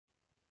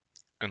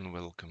And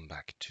welcome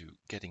back to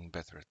Getting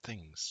Better at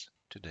Things.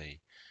 Today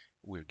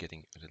we're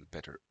getting a little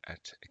better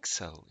at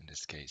Excel, in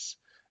this case,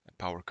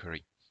 Power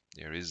Query.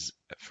 There is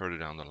further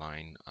down the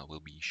line, I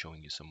will be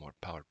showing you some more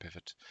Power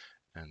Pivot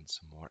and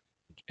some more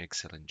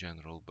Excel in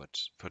general, but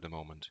for the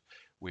moment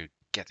we're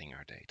getting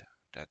our data.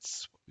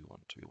 That's what we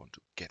want. We want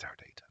to get our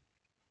data.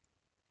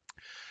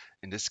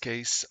 In this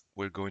case,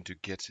 we're going to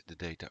get the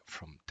data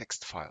from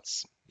text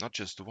files, not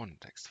just one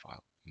text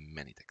file,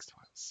 many text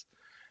files.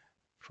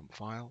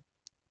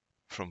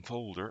 From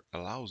folder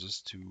allows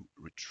us to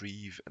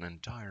retrieve an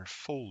entire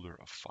folder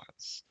of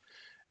files.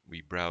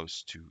 We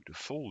browse to the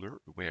folder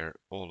where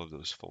all of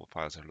those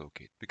files are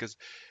located, because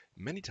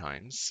many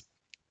times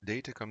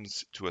data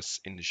comes to us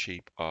in the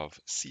shape of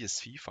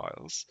CSV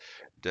files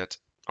that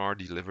are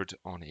delivered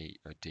on a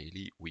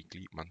daily,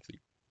 weekly,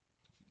 monthly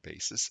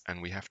basis,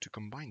 and we have to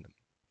combine them.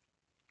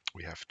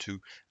 We have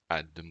to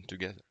add them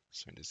together.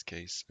 So in this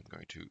case, I'm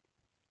going to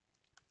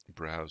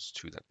browse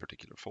to that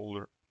particular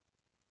folder,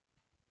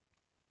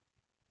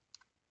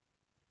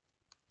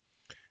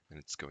 and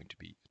it's going to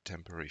be a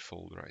temporary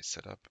folder I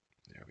set up.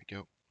 There we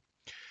go.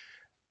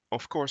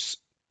 Of course,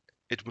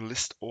 it will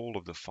list all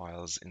of the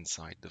files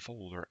inside the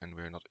folder, and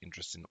we're not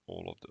interested in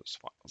all of those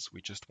files.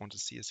 We just want the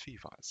CSV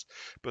files.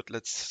 But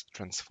let's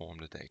transform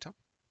the data.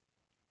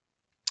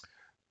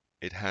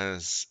 It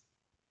has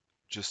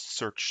just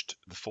searched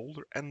the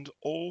folder and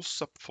all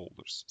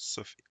subfolders.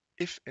 So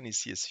if any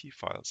CSV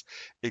files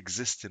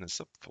exist in a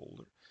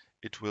subfolder,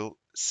 it will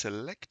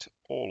select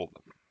all of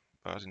them.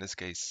 But in this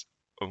case,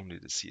 only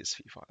the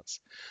CSV files.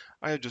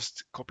 I have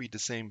just copied the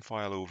same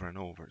file over and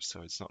over,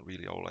 so it's not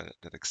really all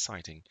that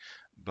exciting,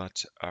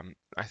 but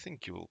I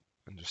think you'll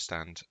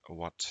understand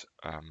what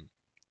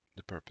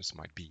the purpose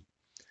might be.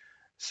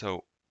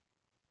 So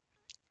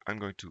I'm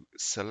going to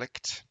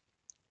select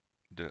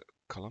the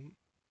column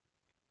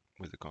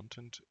with the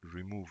content,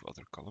 remove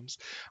other columns.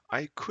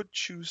 I could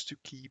choose to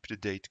keep the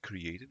date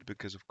created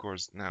because, of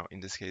course, now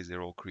in this case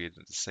they're all created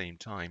at the same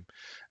time.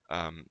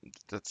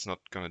 That's not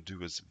going to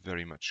do us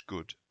very much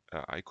good.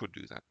 I could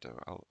do that though.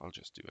 I'll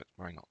just do it.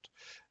 Why not?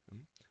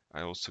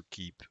 I also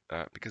keep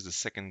because the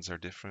seconds are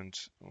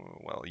different.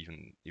 Well,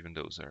 even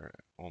those are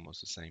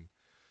almost the same.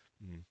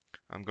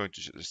 I'm going to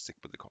just stick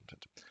with the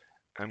content.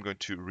 I'm going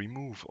to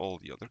remove all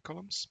the other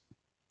columns,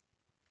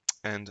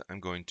 and I'm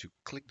going to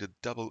click the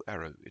double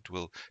arrow. It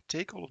will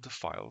take all of the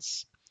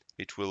files,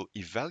 it will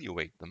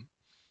evaluate them,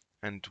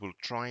 and it will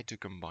try to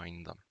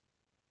combine them.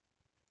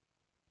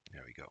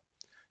 There we go.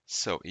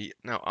 So he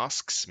now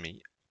asks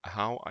me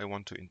how I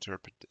want to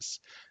interpret this.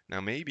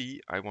 Now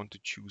maybe I want to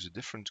choose a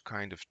different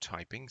kind of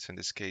typing. So in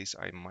this case,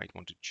 I might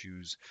want to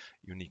choose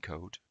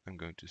Unicode. I'm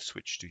going to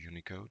switch to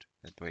Unicode.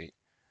 That way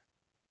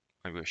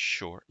I will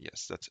sure,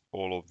 yes, that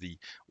all of the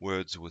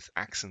words with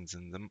accents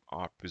in them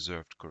are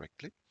preserved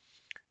correctly.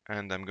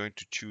 And I'm going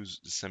to choose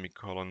the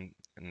semicolon,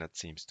 and that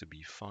seems to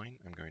be fine.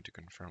 I'm going to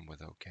confirm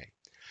with OK.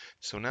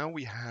 So now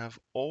we have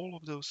all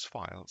of those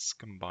files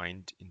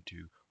combined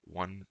into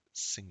one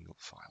single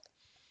file.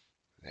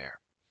 There.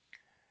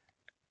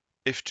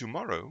 If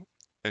tomorrow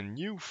a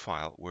new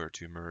file were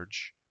to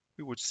emerge,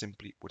 we would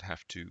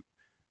have to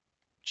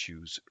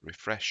choose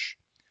refresh.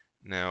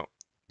 Now,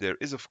 there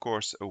is of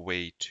course a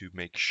way to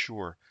make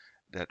sure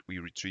that we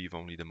retrieve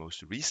only the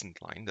most recent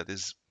line, that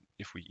is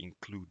if we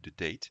include the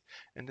date,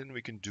 and then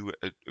we can do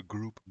a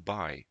group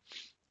by.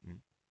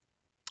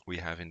 We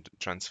have in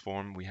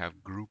transform, we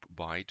have group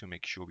by to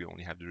make sure we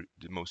only have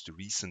the most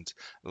recent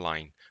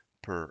line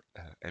per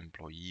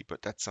employee,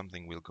 but that's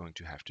something we're going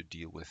to have to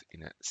deal with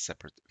in a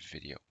separate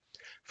video.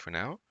 For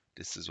now,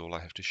 this is all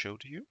I have to show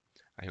to you.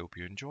 I hope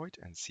you enjoyed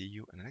and see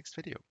you in the next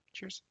video.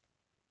 Cheers.